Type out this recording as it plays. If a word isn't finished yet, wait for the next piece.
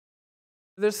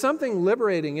There's something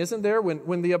liberating, isn't there,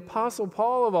 when the Apostle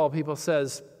Paul, of all people,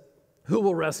 says, "Who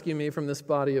will rescue me from this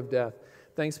body of death?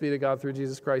 Thanks be to God through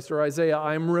Jesus Christ." Or Isaiah,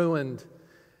 "I am ruined."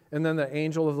 And then the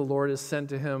angel of the Lord is sent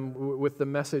to him with the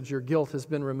message, "Your guilt has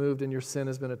been removed and your sin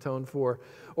has been atoned for."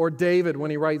 Or David, when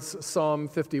he writes Psalm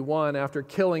 51, after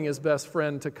killing his best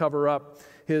friend to cover up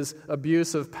his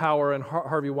abuse of power and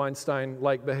Harvey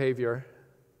Weinstein-like behavior.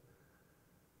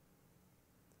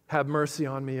 "Have mercy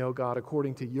on me, O God,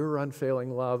 according to your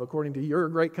unfailing love, according to your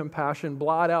great compassion.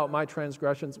 Blot out my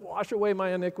transgressions, wash away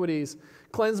my iniquities,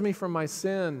 cleanse me from my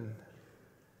sin."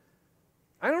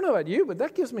 I don't know about you, but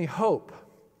that gives me hope.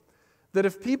 That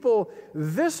if people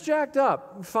this jacked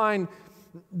up find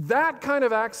that kind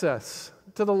of access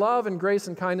to the love and grace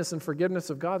and kindness and forgiveness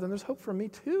of God, then there's hope for me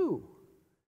too.